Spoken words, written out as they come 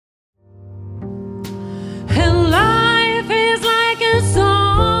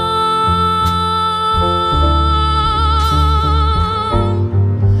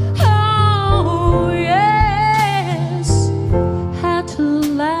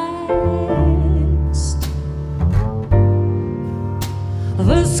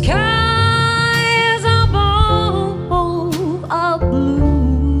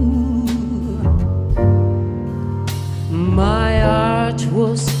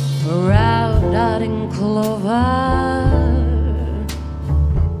wrapped in clover.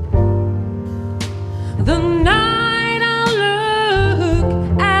 The night I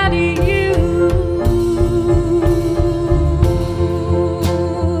look at you,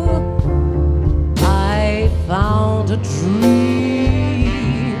 I found a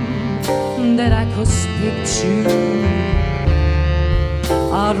dream that I could speak to,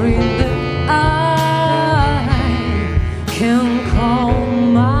 a dream that I can call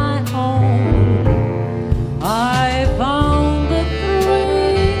my own. I found a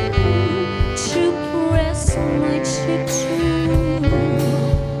dream to press my cheek to,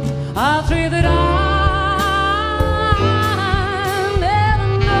 a dream that I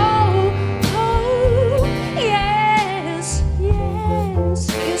never know. Oh, yes, yes,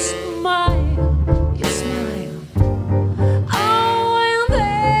 you smile, you smile. Oh, and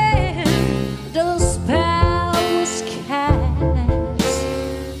then the spell was cast,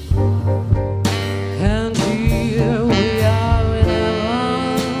 and here we are in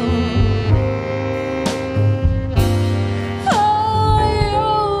heaven. Oh, you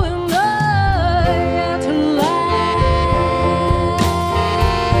and I at last.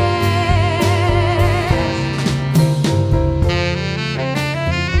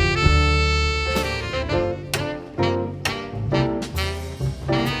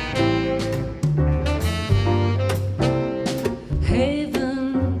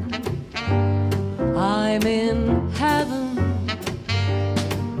 Heaven, I'm in heaven,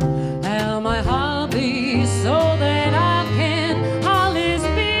 and my heart beats so that I can always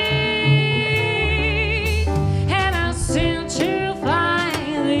be, and I seem to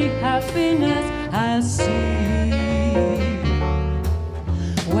find the happiness I see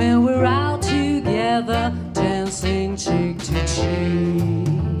when we're out together dancing cheek to cheek.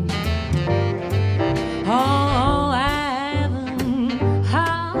 Oh, heaven,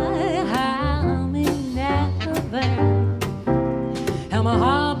 I'm in heaven, and my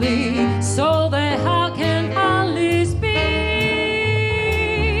heart beats so that I can always be,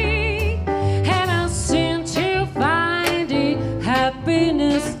 and I seem to find the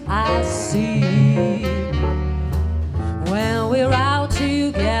happiness I see when we're out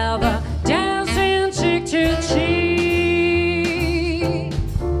together dancing cheek to cheek.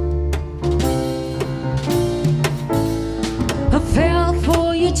 I fell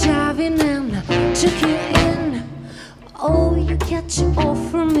for you driving and took you in. Oh, you get your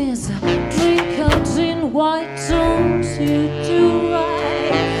offer, miss. Drink out in, why don't you do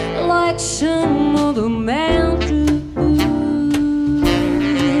right like some other man do?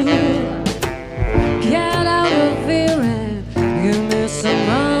 Get out of here and give me some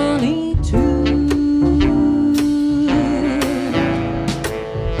money too.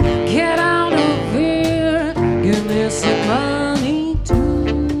 Get out of here, give me some money too.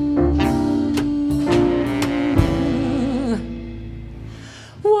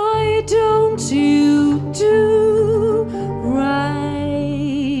 Why don't you do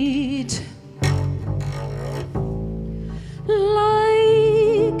right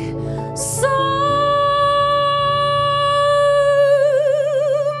like some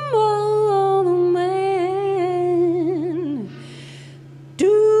other man do?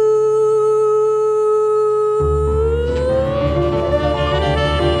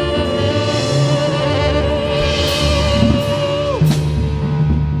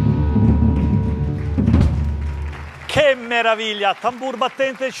 Che meraviglia! Tambur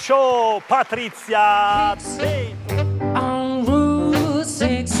Battente Show, Patrizia Deitos. On Route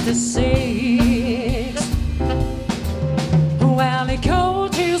 66, well, they go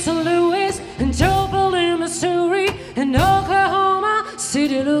to St. Louis and Joplin, Missouri, and Oklahoma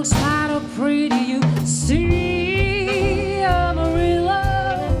City looks kind of pretty. You see Amarillo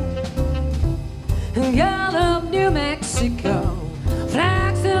and Gallup, New Mexico,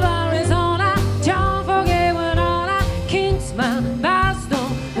 Flagstaff, Arizona. Don't forget Winona, Kingsman,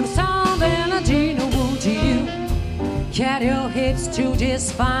 Boston, and San Bernardino. Won't you get your hips to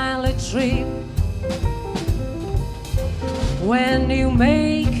this final trip when you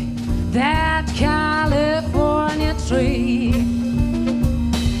make that California trip?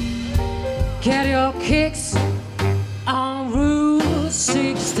 Get your kicks on Route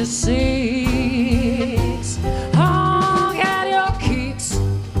 66. Oh, get your kicks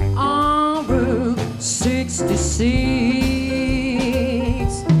on Route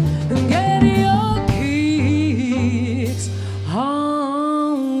 66. Get your kicks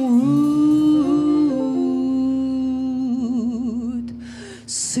on Route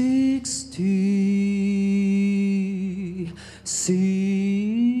 66.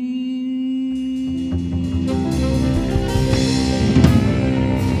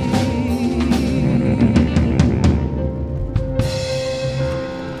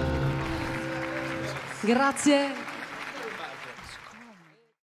 Grazie.